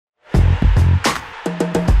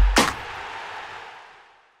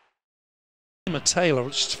tail.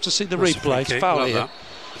 Just have to see the That's replay. It's foul here.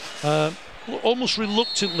 Almost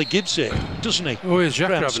reluctantly gives it, doesn't he? Oh, here's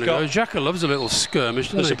XHAKA having a go. XHAKA loves a little skirmish,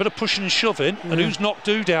 doesn't he? There's a bit of pushing and shoving, and who's knocked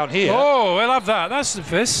who down here? Oh, he'll have that. That's the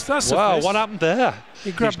fist. That's the fist. What happened there?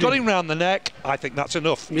 He's got him round the neck. I think that's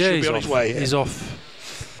enough. He should be on his way. He's off.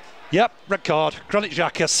 Yep, red card.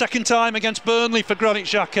 XHAKA, second time against Burnley for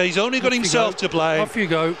XHAKA. He's only got himself to blame. Off you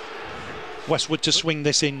go. Westwood to swing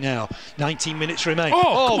this in now. 19 minutes remain.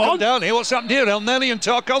 Oh, come on. Down here. What's happened here? Elneny and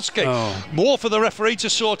Tarkowski. Oh. More for the referee to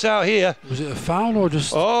sort out here. Was it a foul or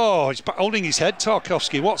just... Oh, he's holding his head,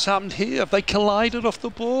 Tarkowski. What's happened here? Have they collided off the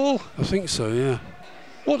ball? I think so, yeah.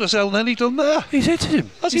 What has Elneny done there? He's hit him.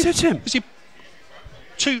 He's hit him. Is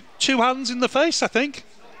he two hands in the face, I think?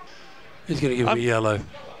 He's going to give him a yellow.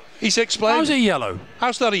 He's explained. How's it yellow?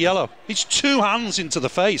 How's that a yellow? It's two hands into the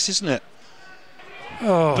face, isn't it?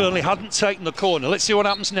 Oh. Burnley hadn't taken the corner. Let's see what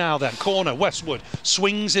happens now then. Corner, Westwood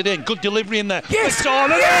swings it in. Good delivery in there. Yes! It's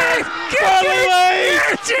on again! Burnley!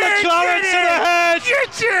 The Clarets are ahead!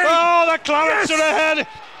 Oh, the Clarets are ahead!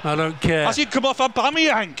 I don't care. Has he come off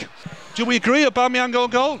Aubameyang? Do we agree Aubameyang on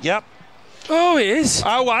goal? Yep. Oh, it is.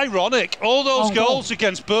 How ironic. All those goals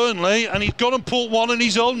against Burnley, and he's gone and put one in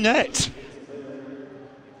his own net.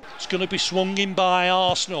 It's going to be swung in by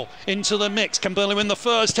Arsenal into the mix. Can Burnley win the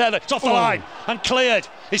first header? It's off the line and cleared.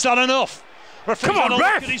 Is that enough? Come on, look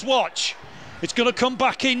ref! at his watch. It's going to come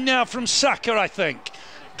back in now from XHAKA, I think.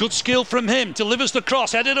 Good skill from him. Delivers the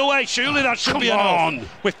cross, headed away. Surely that should be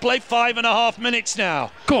enough. We've played 5.5 minutes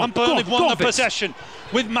now. And Burnley have won the possession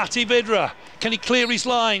with Matty Vidra. Can he clear his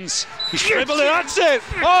lines? He's dribbling. That's it.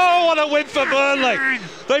 Oh, what a win for Burnley.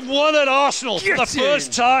 They've won at Arsenal for the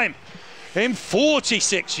first time in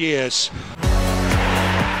 46 years.